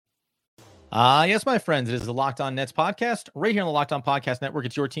Yes, my friends, it is the Locked On Nets podcast right here on the Locked On Podcast Network.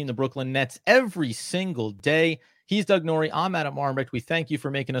 It's your team, the Brooklyn Nets, every single day. He's Doug Norrie. I'm Adam Armbrecht. We thank you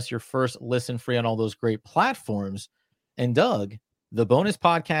for making us your first listen free on all those great platforms. And Doug, the bonus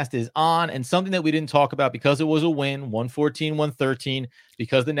podcast is on, and something that we didn't talk about because it was a win, 114-113,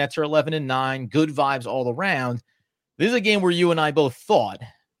 because the Nets are 11-9, good vibes all around. This is a game where you and I both thought,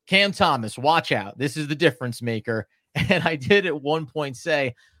 Cam Thomas, watch out. This is the difference maker. And I did at one point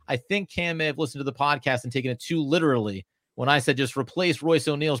say, I think Cam may have listened to the podcast and taken it too literally when I said just replace Royce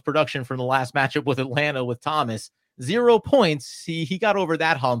O'Neal's production from the last matchup with Atlanta with Thomas. 0 points. He got over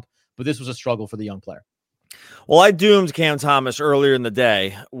that hump, but this was a struggle for the young player. Well, I doomed Cam Thomas earlier in the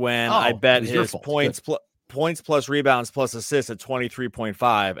day when I bet his points plus rebounds plus assists at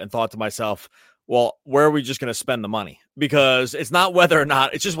 23.5 and thought to myself, well, where are we just going to spend the money? Because it's not whether or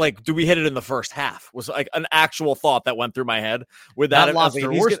not, it's just like, do we hit it in the first half? Was like an actual thought that went through my head with that. Not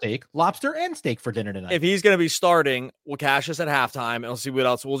lobster or steak, lobster and steak for dinner tonight. If he's going to be starting, we'll cash us at halftime and we'll see what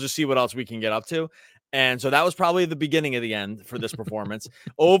else. We'll just see what else we can get up to. And so that was probably the beginning of the end for this performance.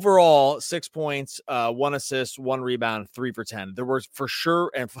 Overall, 6 points, 1 assist, 1 rebound, 3 for 10. There was for sure.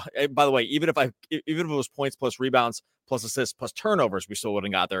 And by the way, even if it was points plus rebounds, plus assists, plus turnovers, we still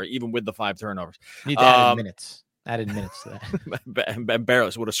wouldn't got there, even with the 5 turnovers. Need to add minutes. Added minutes to that. And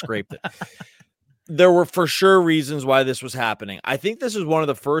Barrows would have scraped it. There were for sure reasons why this was happening. I think this is one of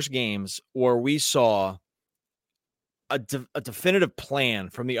the first games where we saw a definitive plan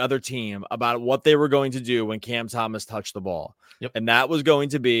from the other team about what they were going to do when Cam Thomas touched the ball. Yep. And that was going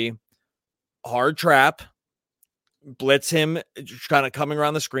to be hard trap, blitz him, kind of coming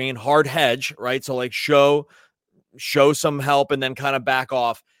around the screen, hard hedge, right? So like show some help and then kind of back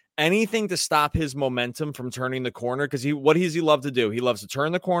off. Anything to stop his momentum from turning the corner, because what does he love to do? He loves to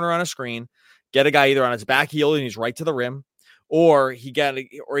turn the corner on a screen, get a guy either on his back heel and he's right to the rim, or he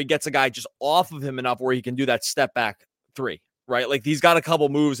gets a guy just off of him enough where he can do that step back 3, right? Like he's got a couple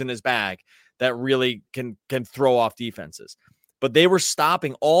moves in his bag that really can throw off defenses. But they were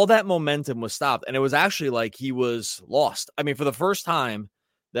stopping. All that momentum was stopped. And it was actually like he was lost. I mean, for the first time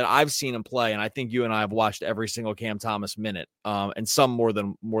that I've seen him play, and I think you and I have watched every single Cam Thomas minute, and some more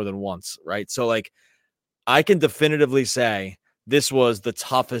than once, right? So like I can definitively say this was the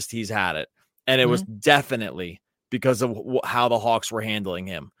toughest he's had it. And it was definitely because of how the Hawks were handling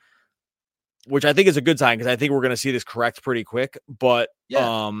him, which I think is a good sign, because I think we're going to see this correct pretty quick. But it's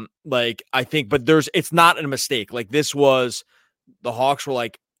not a mistake. Like this was, the Hawks were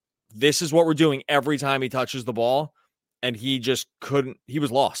like, this is what we're doing every time he touches the ball. And he just couldn't, he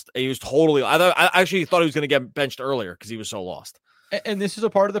was lost. He was totally, I actually thought he was going to get benched earlier because he was so lost. And this is a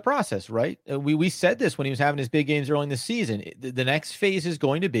part of the process, right? We said this when he was having his big games early in the season. The next phase is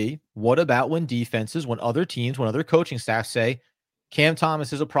going to be, what about when defenses, when other teams, when other coaching staff say, Cam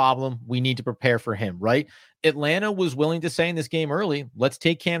Thomas is a problem, we need to prepare for him, right? Atlanta was willing to say in this game early, let's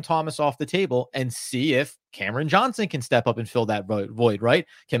take Cam Thomas off the table and see if Cameron Johnson can step up and fill that void, right?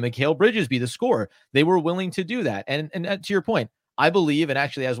 Can Mikal Bridges be the scorer? They were willing to do that. And to your point, I believe, and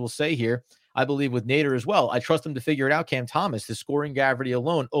actually, as we'll say here, I believe with Nader as well, I trust him to figure it out. Cam Thomas, his scoring gravity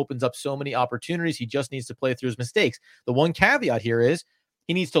alone opens up so many opportunities. He just needs to play through his mistakes. The one caveat here is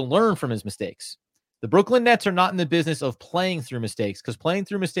he needs to learn from his mistakes. The Brooklyn Nets are not in the business of playing through mistakes, because playing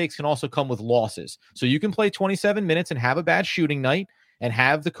through mistakes can also come with losses. So you can play 27 minutes and have a bad shooting night and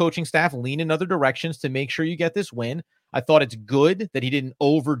have the coaching staff lean in other directions to make sure you get this win. I thought it's good that he didn't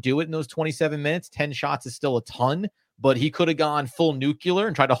overdo it in those 27 minutes. 10 shots is still a ton, but he could have gone full nuclear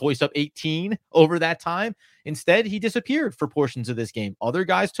and tried to hoist up 18 over that time. Instead, he disappeared for portions of this game. Other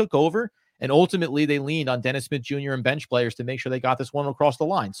guys took over, and ultimately they leaned on Dennis Smith Jr. and bench players to make sure they got this one across the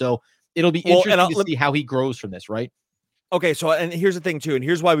line. So it'll be interesting to see how he grows from this, right? Okay, so and here's the thing too, and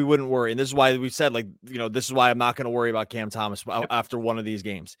here's why we wouldn't worry, and this is why we said, like, you know, this is why I'm not going to worry about Cam Thomas after one of these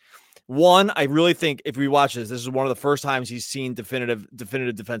games. One, I really think if we watch this is one of the first times he's seen definitive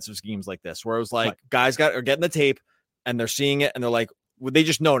defensive schemes like this, where it was like guys are getting the tape and they're seeing it and they're like, well, they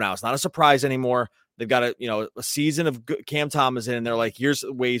just know now. It's not a surprise anymore. They've got a season of Cam Thomas in, and they're like, here's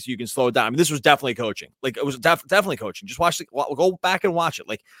ways you can slow it down. I mean, this was definitely coaching. Like, it was definitely coaching. Just go back and watch it.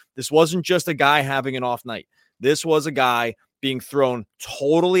 Like, this wasn't just a guy having an off night. This was a guy being thrown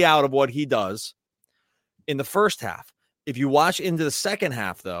totally out of what he does in the first half. If you watch into the second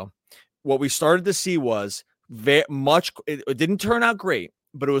half, though, what we started to see was it didn't turn out great,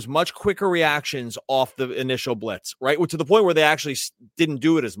 but it was much quicker reactions off the initial blitz, right? To the point where they actually didn't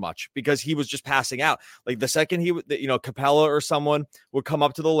do it as much because he was just passing out. Like the second Capella or someone would come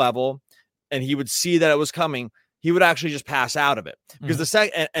up to the level and he would see that it was coming, he would actually just pass out of it because the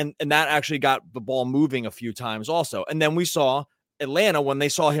second, and that actually got the ball moving a few times also. And then we saw Atlanta, when they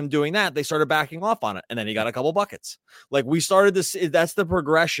saw him doing that, they started backing off on it. And then he got a couple buckets. Like we started this. That's the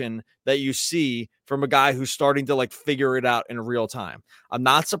progression that you see from a guy who's starting to like figure it out in real time. I'm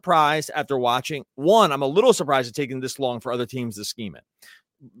not surprised after watching. One, I'm a little surprised it's taking this long for other teams to scheme it.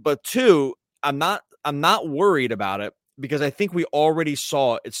 But two, I'm not worried about it because I think we already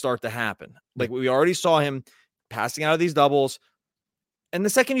saw it start to happen. Like we already saw him passing out of these doubles. And the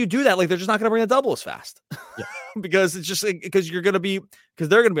second you do that, like they're just not going to bring a double as fast because it's just because they're going to be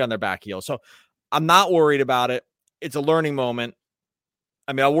on their back heel. So I'm not worried about it. It's a learning moment.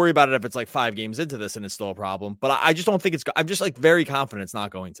 I mean, I'll worry about it if it's like 5 games into this and it's still a problem, but I just don't think I'm just like very confident it's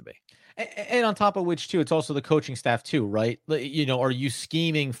not going to be. And on top of which, too, it's also the coaching staff, too, right? You know, are you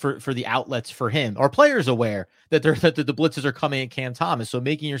scheming for the outlets for him? Are players aware that the blitzes are coming at Cam Thomas? So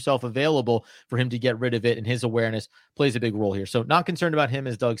making yourself available for him to get rid of it, and his awareness plays a big role here. So not concerned about him,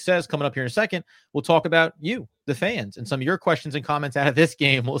 as Doug says. Coming up here in a second, we'll talk about you, the fans, and some of your questions and comments out of this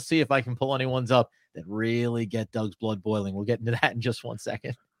game. We'll see if I can pull anyone's up that really get Doug's blood boiling. We'll get into that in just 1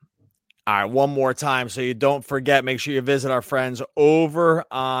 second. All right, one more time so you don't forget, make sure you visit our friends over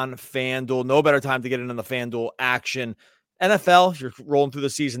on FanDuel. No better time to get into the FanDuel action. NFL, you're rolling through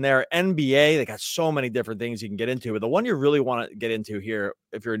the season there. NBA, they got so many different things you can get into. But the one you really want to get into here,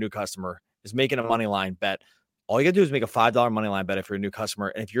 if you're a new customer, is making a money line bet. All you got to do is make a $5 money line bet if you're a new customer.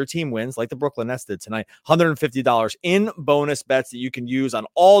 And if your team wins, like the Brooklyn Nets did tonight, $150 in bonus bets that you can use on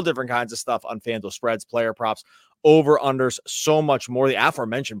all different kinds of stuff on FanDuel spreads, player props, over-unders, so much more. The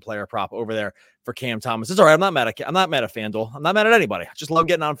aforementioned player prop over there for Cam Thomas. It's all right. I'm not mad at FanDuel. I'm not mad at anybody. I just love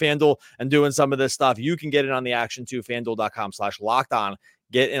getting on FanDuel and doing some of this stuff. You can get in on the action too. FanDuel.com/lockedon.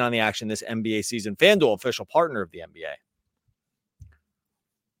 Get in on the action this NBA season. FanDuel, official partner of the NBA.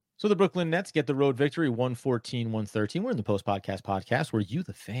 So the Brooklyn Nets get the road victory, 114-113. We're in the podcast where you,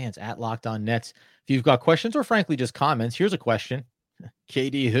 the fans, at Locked On Nets. If you've got questions or frankly just comments, here's a question.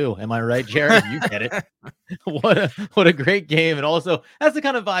 KD who? Am I right, Jared? You get it. What a great game. And also, that's the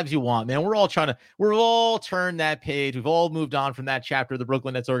kind of vibes you want, man. We're all turned that page. We've all moved on from that chapter of the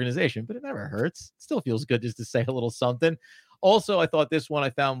Brooklyn Nets organization, but it never hurts. It still feels good just to say a little something. Also, I thought this one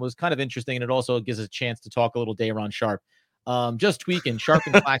I found was kind of interesting, and it also gives us a chance to talk a little Day'Ron Sharpe. Just tweaking, Sharpe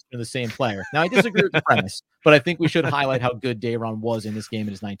and Claxton are the same player. Now, I disagree with the premise, but I think we should highlight how good Day'Ron was in this game in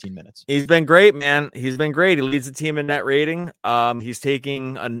his 19 minutes. He's been great, man. He's been great. He leads the team in net rating. He's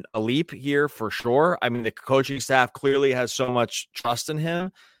taking a leap here for sure. I mean, the coaching staff clearly has so much trust in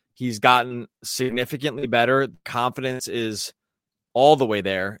him. He's gotten significantly better. Confidence is all the way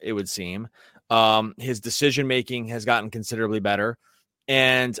there, it would seem. His decision-making has gotten considerably better.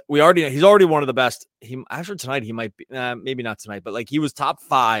 And he's already one of the best. After tonight, he might be, maybe not tonight, but like he was top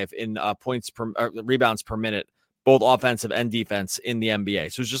 5 in rebounds per minute, both offensive and defense in the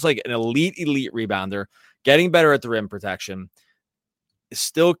NBA. So it's just like an elite rebounder, getting better at the rim protection.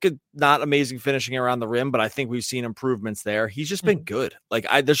 Still not amazing finishing around the rim, but I think we've seen improvements there. He's just been good. Like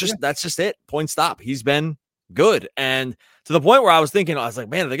that's just it. Point stop. He's been good. And to the point where I was like,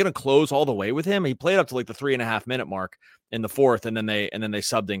 man, are they going to close all the way with him? He played up to like the 3.5 minute mark in the fourth, and then they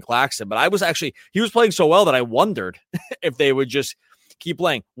subbed in Claxton. But he was playing so well that I wondered if they would just keep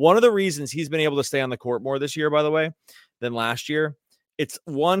playing. One of the reasons he's been able to stay on the court more this year, by the way, than last year, it's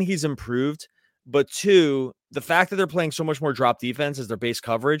one, he's improved, but two, the fact that they're playing so much more drop defense as their base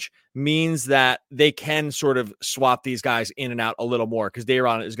coverage means that they can sort of swap these guys in and out a little more because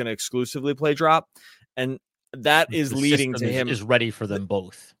Day'Ron is going to exclusively play drop. And that is leading to him is ready for them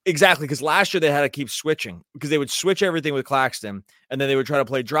both. Exactly. Because last year they had to keep switching because they would switch everything with Claxton and then they would try to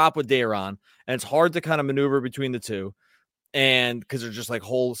play drop with Day'Ron. And it's hard to kind of maneuver between the two. And because they're just like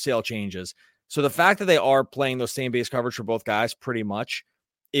wholesale changes. So the fact that they are playing those same base coverage for both guys pretty much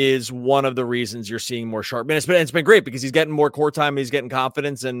is one of the reasons you're seeing more Sharpe. And it's been great because he's getting more court time. He's getting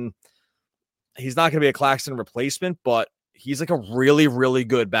confidence, and he's not going to be a Claxton replacement, but he's like a really, really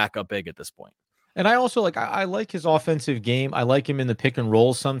good backup big at this point. And I also I like his offensive game. I like him in the pick and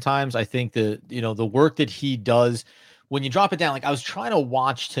roll sometimes. I think the work that he does when you drop it down, like I was trying to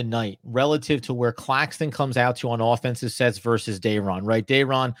watch tonight relative to where Claxton comes out to on offensive sets versus Day'Ron, right?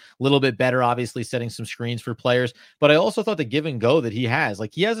 Day'Ron, a little bit better, obviously setting some screens for players, but I also thought the give and go that he has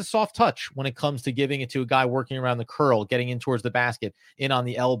a soft touch when it comes to giving it to a guy working around the curl, getting in towards the basket, in on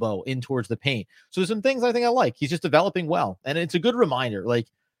the elbow, in towards the paint. So there's some things I think I like. He's just developing well. And it's a good reminder, like,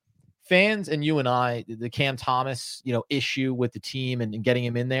 fans and you and I, the Cam Thomas, issue with the team and getting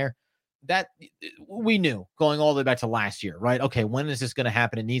him in there, that we knew going all the way back to last year, right? Okay, when is this going to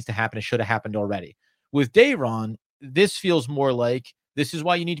happen? It needs to happen. It should have happened already. With Day'Ron, this feels more like this is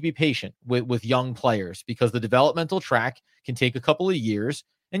why you need to be patient with young players, because the developmental track can take a couple of years.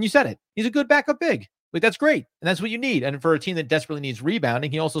 And you said it. He's a good backup big. Like, that's great. And that's what you need. And for a team that desperately needs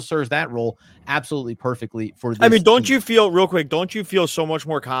rebounding, he also serves that role absolutely perfully for this. I mean, don't team. you feel real quick? Don't you feel so much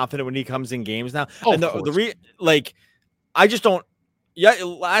more confident when he comes in games now? Oh, and I just don't. Yeah,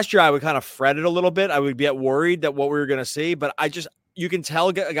 last year I would kind of fret it a little bit. I would get worried that what we were going to see, but you can tell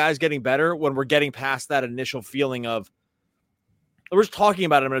a guy's getting better when we're getting past that initial feeling of we're just talking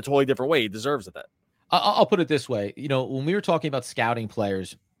about him in a totally different way. He deserves it. That I'll put it this way. When we were talking about scouting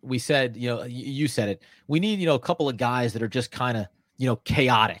players, we said, you said it. We need, a couple of guys that are just kind of,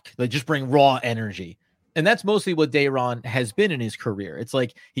 chaotic. They just bring raw energy. And that's mostly what Day'Ron has been in his career. It's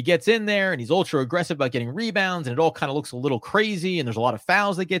like he gets in there and he's ultra aggressive about getting rebounds, and it all kind of looks a little crazy. And there's a lot of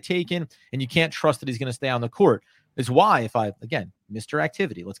fouls that get taken, and you can't trust that he's going to stay on the court. It's why, Mr.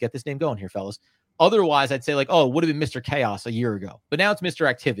 Activity, let's get this name going here, fellas. Otherwise, I'd say it would have been Mr. Chaos a year ago. But now it's Mr.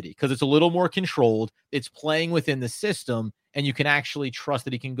 Activity because it's a little more controlled. It's playing within the system, and you can actually trust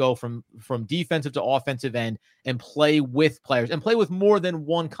that he can go from defensive to offensive end and play with players and play with more than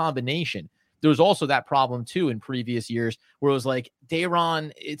one combination. There was also that problem, too, in previous years where it was like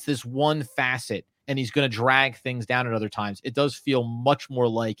Day'Ron, it's this one facet, and he's going to drag things down at other times. It does feel much more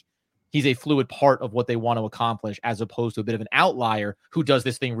like he's a fluid part of what they want to accomplish as opposed to a bit of an outlier who does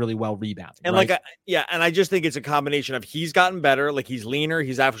this thing really well rebounding. And right? And I just think it's a combination of he's gotten better. Like he's leaner.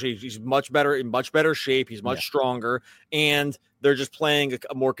 He's much better, in much better shape. He's much stronger. And they're just playing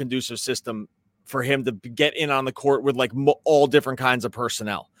a more conducive system for him to get in on the court with all different kinds of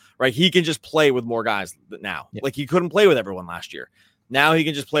personnel, right? He can just play with more guys now. Yeah. Like he couldn't play with everyone last year. Now he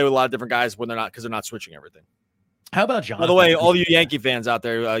can just play with a lot of different guys when because they're not switching everything. How about Jonathan? By the way, all you Yankee fans out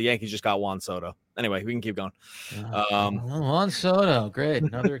there, Yankees just got Juan Soto. Anyway, we can keep going. Juan Soto, great.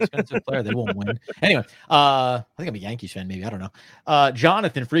 Another expensive player. They won't win. Anyway, I think I'm a Yankees fan, maybe. I don't know.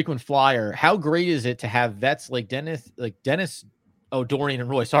 Jonathan, frequent flyer. How great is it to have vets like Dennis, Dorian and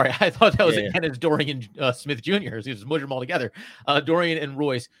Royce. Sorry, I thought that was Dennis, Dorian Smith Jr. He was mushing them all together. Dorian and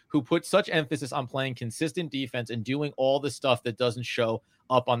Royce, who put such emphasis on playing consistent defense and doing all the stuff that doesn't show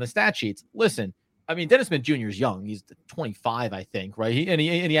up on the stat sheets. Listen, I mean, Dennis Smith Jr. is young. He's 25, I think, right?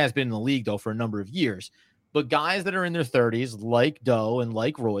 He has been in the league, though, for a number of years. But guys that are in their 30s, like Doe and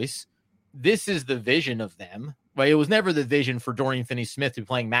like Royce, this is the vision of them, right? It was never the vision for Dorian Finney-Smith to be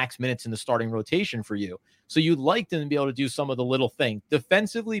playing max minutes in the starting rotation for you. So you'd like them to be able to do some of the little things.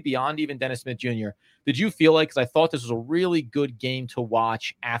 Defensively, beyond even Dennis Smith Jr., did you feel like, because I thought this was a really good game to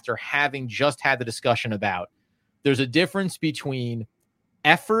watch after having just had the discussion about, there's a difference between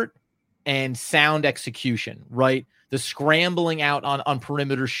effort and sound execution, right? The scrambling out on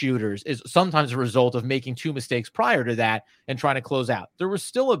perimeter shooters is sometimes a result of making two mistakes prior to that and trying to close out. There was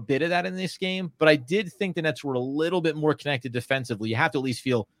still a bit of that in this game, but I did think the Nets were a little bit more connected defensively. You have to at least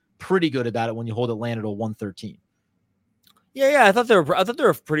feel pretty good about it when you hold Atlanta to 113. Yeah. I thought they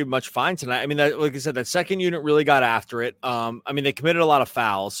were pretty much fine tonight. I mean, like I said, that second unit really got after it. I mean, they committed a lot of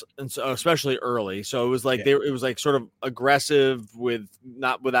fouls, and so especially early. So it was like it was like sort of aggressive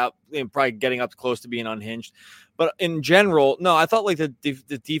without probably getting up close to being unhinged. But in general, no, I thought like the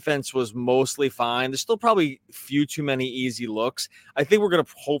defense was mostly fine. There's still probably a too many easy looks. I think we're going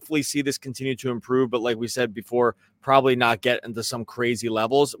to hopefully see this continue to improve. But like we said before, probably not get into some crazy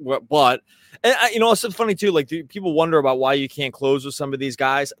levels. But it's funny too. Like people wonder about why you can't close with some of these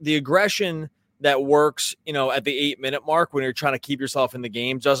guys. The aggression that works, at the 8-minute mark when you're trying to keep yourself in the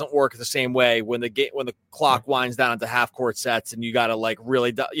game doesn't work the same way when the clock winds down into half court sets and you got to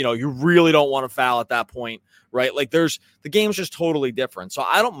really, you really don't want to foul at that point, right? Like the game's just totally different. So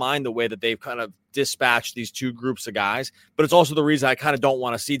I don't mind the way that they've kind of dispatched these two groups of guys, but it's also the reason I kind of don't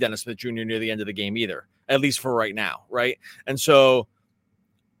want to see Dennis Smith Jr. near the end of the game either, at least for right now, right? And so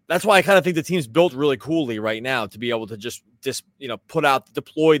that's why I kind of think the team's built really coolly right now to be able to just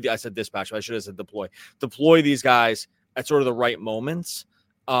deploy these guys at sort of the right moments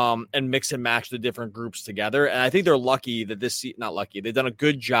and mix and match the different groups together. And I think they're lucky that they've done a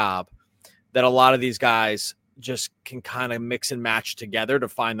good job that a lot of these guys just can kind of mix and match together to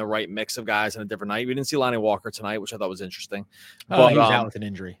find the right mix of guys on a different night. We didn't see Lonnie Walker tonight, which I thought was interesting. But he was out with an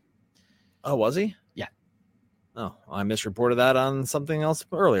injury. Oh, was he? Yeah. Oh, I misreported that on something else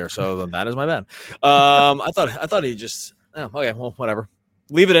earlier, so that is my bad. I thought he just. Oh, okay, well, whatever.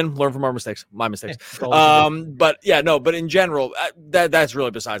 Leave it in. Learn from our mistakes. My mistakes. But in general, that's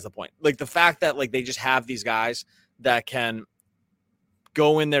really besides the point. Like the fact that they just have these guys that can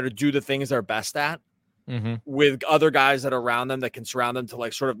go in there to do the things they're best at, with other guys that are around them that can surround them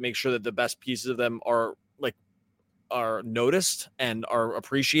to sort of make sure that the best pieces of them are noticed and are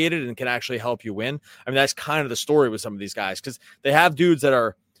appreciated and can actually help you win. I mean, that's kind of the story with some of these guys because they have dudes that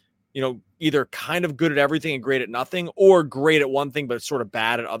are either kind of good at everything and great at nothing, or great at one thing, but it's sort of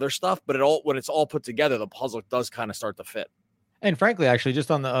bad at other stuff. But when it's all put together, the puzzle does kind of start to fit. And frankly, actually, just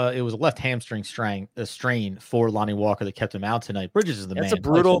on the it was a left hamstring strain for Lonnie Walker that kept him out tonight. Bridges is the man. That's a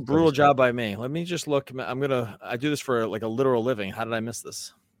brutal job by me. Let me just look. I do this for like a literal living. How did I miss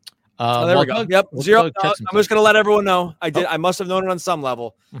this? There we go. Yep, 0. I'm just going to let everyone know. I must have known it on some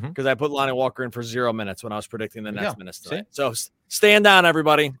level because I put Lonnie Walker in for 0 minutes when I was predicting the Nets minutes tonight. So stand down,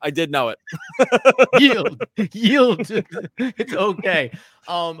 everybody. I did know it. Yield. It's okay.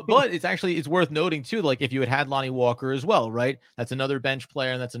 But it's worth noting too, like if you had Lonnie Walker as well, right? That's another bench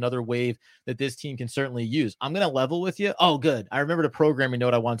player, and that's another wave that this team can certainly use. I'm going to level with you. Oh, good. I remember the programming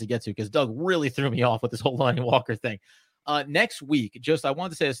note I wanted to get to because Doug really threw me off with this whole Lonnie Walker thing. Next week, I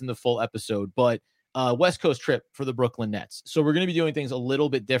wanted to say this in the full episode, but West Coast trip for the Brooklyn Nets. So we're going to be doing things a little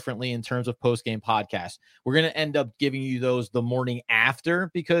bit differently in terms of post-game podcasts. We're going to end up giving you those the morning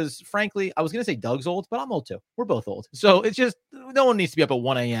after because, frankly, I was going to say Doug's old, but I'm old too. We're both old. So it's just no one needs to be up at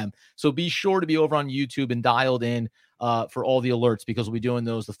 1 a.m. So be sure to be over on YouTube and dialed in for all the alerts because we'll be doing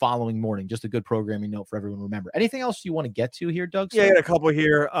those the following morning. Just a good programming note for everyone to remember. Anything else you want to get to here, Doug? Yeah, I got a couple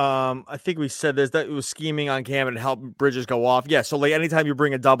here. I think we said this, that it was scheming on Cam and help Bridges go off. Yeah, so like anytime you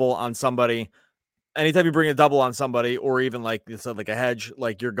bring a double on somebody, or even like you said, like a hedge,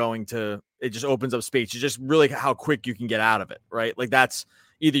 like it just opens up space. It's just really how quick you can get out of it, right? Like that's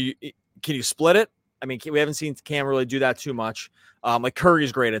either can you split it? I mean, we haven't seen Cam really do that too much. Like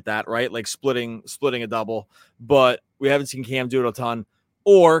Curry's great at that, right? Like splitting a double, but we haven't seen Cam do it a ton.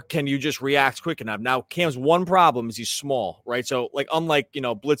 Or can you just react quick enough? Now, Cam's one problem is he's small, right? So, like, unlike,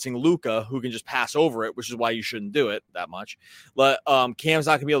 blitzing Luka, who can just pass over it, which is why you shouldn't do it that much. But Cam's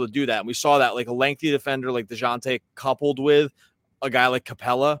not going to be able to do that. And we saw that, like, a lengthy defender like DeJounte coupled with a guy like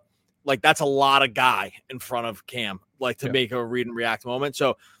Capella, like, that's a lot of guy in front of Cam, like, to make a read and react moment.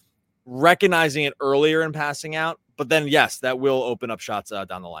 So, recognizing it earlier and passing out, but then, yes, that will open up shots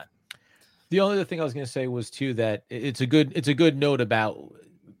down the line. The only other thing I was going to say was too that it's a good note about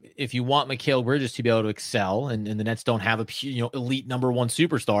if you want Mikal Bridges to be able to excel, and the Nets don't have a elite number one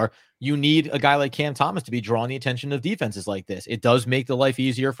superstar, you need a guy like Cam Thomas to be drawing the attention of defenses like this. It does make the life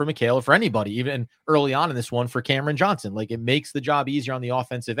easier for Mikal or for anybody, even early on in this one for Cameron Johnson. Like it makes the job easier on the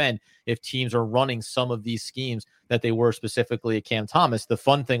offensive end if teams are running some of these schemes that they were specifically at Cam Thomas. The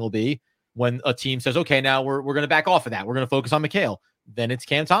fun thing will be when a team says, okay, now we're going to back off of that. We're going to focus on Mikal. Then it's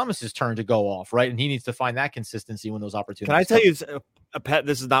Cam Thomas's turn to go off, right? And he needs to find that consistency when those opportunities. Can I tell you a pet?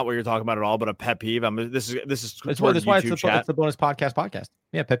 This is not what you're talking about at all, but a pet peeve. This is. That's why it's the bonus podcast.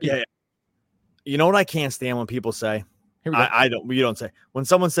 Yeah, pet peeve. Yeah. You know what I can't stand when people say. Here we go. I don't. You don't say when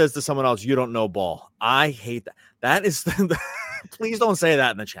someone says to someone else, "You don't know ball." I hate that. That is. Please don't say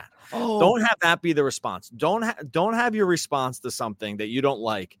that in the chat. Oh. Don't have that be the response. Don't have your response to something that you don't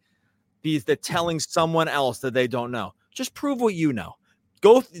like be that telling someone else that they don't know. Just prove what you know.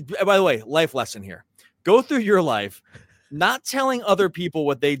 By the way, life lesson here. Go through your life not telling other people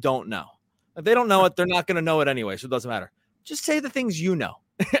what they don't know. If they don't know it, they're not going to know it anyway, so it doesn't matter. Just say the things you know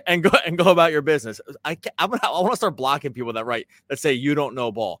and go about your business. I want to start blocking people that say you don't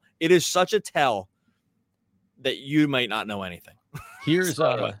know ball. It is such a tell that you might not know anything. Here's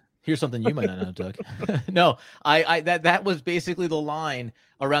something you might not know, Doug. No, that was basically the line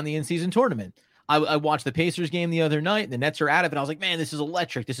around the in-season tournament. I watched the Pacers game the other night. The Nets are out of it. I was like, man, this is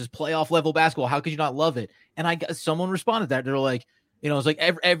electric. This is playoff level basketball. How could you not love it? And someone responded that they're like, it's like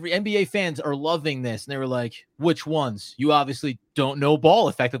every NBA fans are loving this. And they were like, which ones? You obviously don't know ball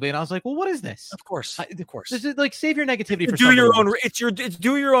effectively. And I was like, well, what is this? Of course. This is like save your negativity for do your own. It's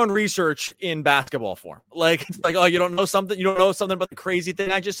do your own research in basketball form. Like, it's like, oh, you don't know something. You don't know something about the crazy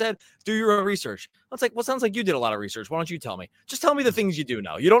thing I just said. Do your own research. It's like, well, sounds like you did a lot of research. Why don't you tell me? Just tell me the things you do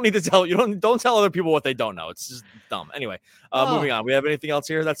know. You don't need to tell. Don't tell other people what they don't know. It's just dumb. Anyway, moving on. We have anything else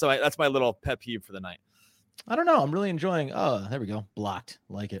here? That's my little pet peeve for the night. I don't know. I'm really enjoying. Oh, there we go. Blocked.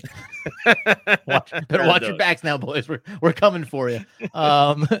 Like it. Better watch your backs now, boys. We're coming for you.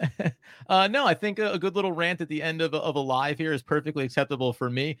 No, I think a good little rant at the end of a live here is perfectly acceptable for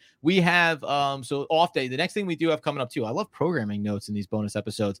me. We have so off day. The next thing we do have coming up too. I love programming notes in these bonus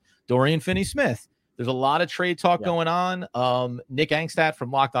episodes. Dorian Finney-Smith. There's a lot of trade talk going on. Nick Angstadt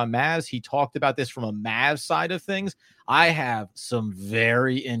from Locked On Mavs, he talked about this from a Mavs side of things. I have some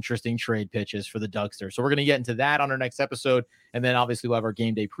very interesting trade pitches for the Dougster. So we're going to get into that on our next episode. And then obviously we'll have our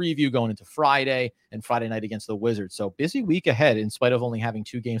game day preview going into Friday and Friday night against the Wizards. So busy week ahead in spite of only having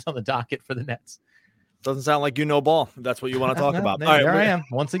 2 games on the docket for the Nets. Doesn't sound like you know ball. If that's what you want to talk about. All right, I am.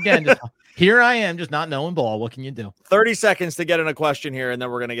 Once again, here I am, just not knowing ball. What can you do? 30 seconds to get in a question here, and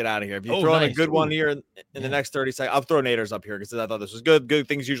then we're going to get out of here. If you throw in a good one here in the next 30 seconds, I'll throw Naders up here because I thought this was good. Good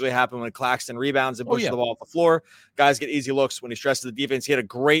things usually happen when Claxton rebounds and pushes the ball off the floor. Guys get easy looks when he stresses the defense. He had a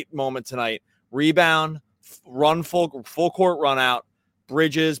great moment tonight. Rebound, run full court run out,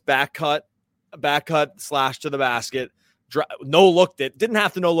 Bridges, back cut slash to the basket. No looked it. Didn't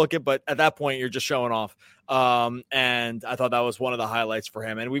have to no look it, but at that point, you're just showing off. And I thought that was one of the highlights for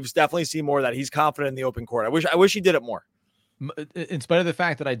him. And we've definitely seen more of that. He's confident in the open court. I wish he did it more. In spite of the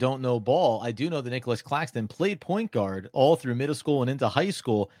fact that I don't know ball, I do know that Nicholas Claxton played point guard all through middle school and into high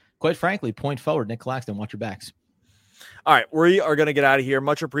school. Quite frankly, point forward, Nick Claxton, watch your backs. All right, we are going to get out of here.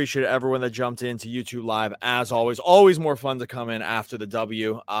 Much appreciated everyone that jumped into YouTube Live. As always more fun to come in after the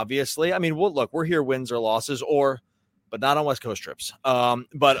W, obviously. I mean, we're here wins or losses but not on West Coast trips.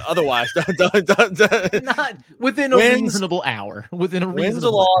 But otherwise, not within a reasonable hour. Within a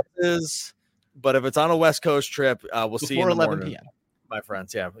reasonable losses. But if it's on a West Coast trip, we'll see you in the 11 morning, p.m. My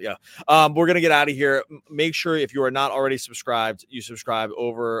friends. Yeah. We're going to get out of here. Make sure if you are not already subscribed, you subscribe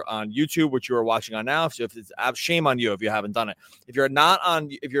over on YouTube, which you are watching on now. So if it's shame on you if you haven't done it. If you're not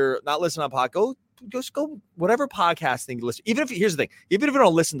listening on podcast, go whatever podcast thing you listen. Here's the thing, even if you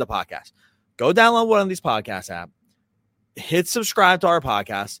don't listen to podcasts, go download one of these podcast apps, hit subscribe to our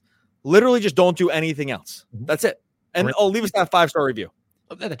podcast. Literally just don't do anything else. Mm-hmm. That's it. And leave us that 5-star review.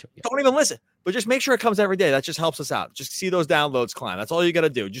 Don't even listen, but just make sure it comes every day. That just helps us out. Just see those downloads climb. That's all you got to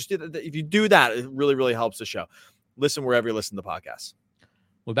do. Just if you do that, it really, really helps the show. Listen wherever you listen to podcasts.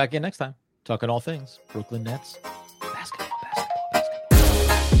 We'll be back in next time, talking all things Brooklyn Nets.